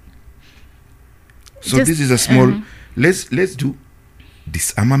many. So this is a small. Let's do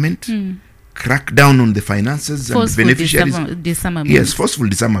disarmament, crack down on the finances forceful and beneficiaries. disarmament. Yes, forceful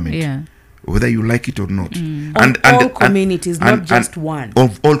disarmament. Yeah. Whether you like it or not. And all communities, not just one.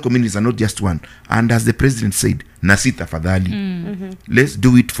 Of all communities are not just one. And as the president said, Nasita Fadhali, let's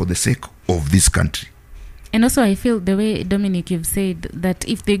do it for the sake of this country. And also, I feel the way, Dominic, you've said that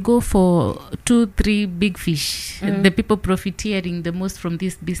if they go for 2-3 big fish, the people profiteering the most from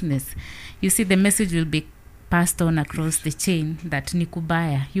this business, you see the message will be passed on across the chain that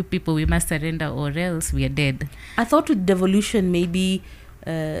Nikubaya, you people, we must surrender or else we are dead. I thought with devolution, maybe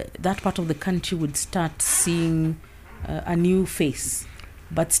that part of the country would start seeing a new face.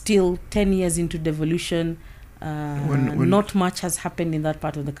 But still, 10 years into devolution, not much has happened in that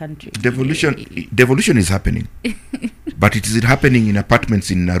part of the country. Devolution is happening. But it is happening in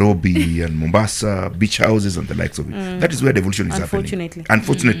apartments in Nairobi and Mombasa, beach houses and the likes of it. That is where devolution is happening.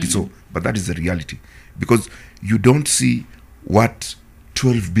 Unfortunately so. But that is the reality. Because you don't see what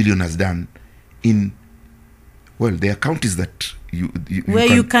 12 billion has done in, well, there are counties that you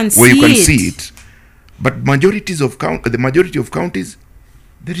can see it. But the majority of counties,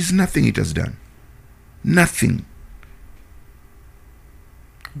 there is nothing it has done. Nothing.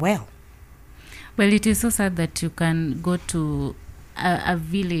 Well, it is so sad that you can go to a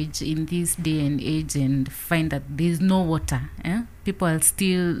village in this day and age and find that there is no water. People are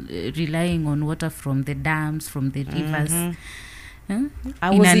still relying on water from the dams, from the rivers. In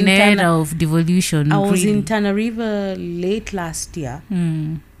an era of devolution. I was in Tana River late last year,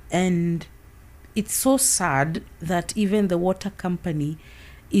 and it's so sad that even the water company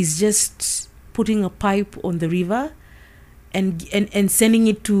is just putting a pipe on the river and sending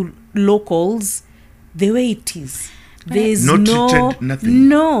it to locals the way it is. There's nothing.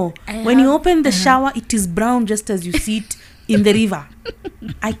 No. When you open the shower, it is brown just as you see it in the river.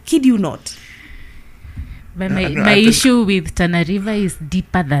 I kid you not. But my issue with Tana River is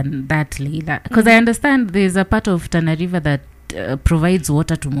deeper than that, Leila. Because I understand there's a part of Tana River that provides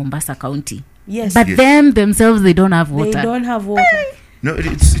water to Mombasa County. Yes. But them themselves, they don't have water. They don't have water. No,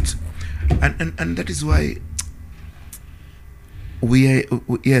 it's and that is why we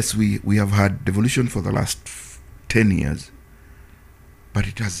have had devolution for the last 10 years, but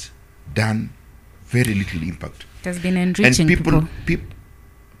it has done very little impact. It has been enriching and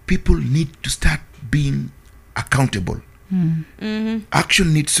people need to start being accountable.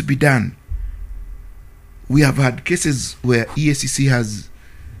 Action needs to be done. We have had cases where EACC has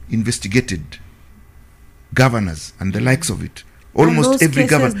investigated governors and the likes of it. Almost every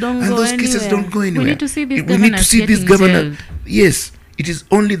governor, and those cases don't go anywhere. We need to see this governor. Yes, it is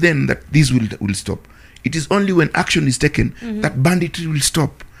only then that this will stop. It is only when action is taken that banditry will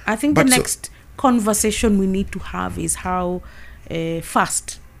stop. I think the next conversation we need to have is how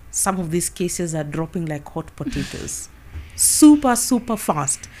fast some of these cases are dropping like hot potatoes. Super, super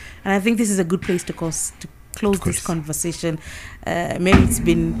fast. And I think this is a good place to close this conversation. Mary, it's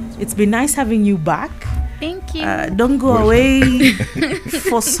been nice having you back. Thank you. Don't go away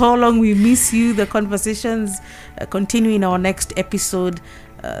for so long. We miss you. The conversations continue in our next episode.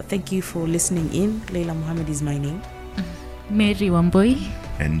 Thank you for listening in. Leila Mohammed is my name. Mary Wambui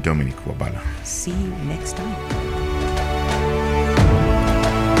and Dominick Obala. See you next time.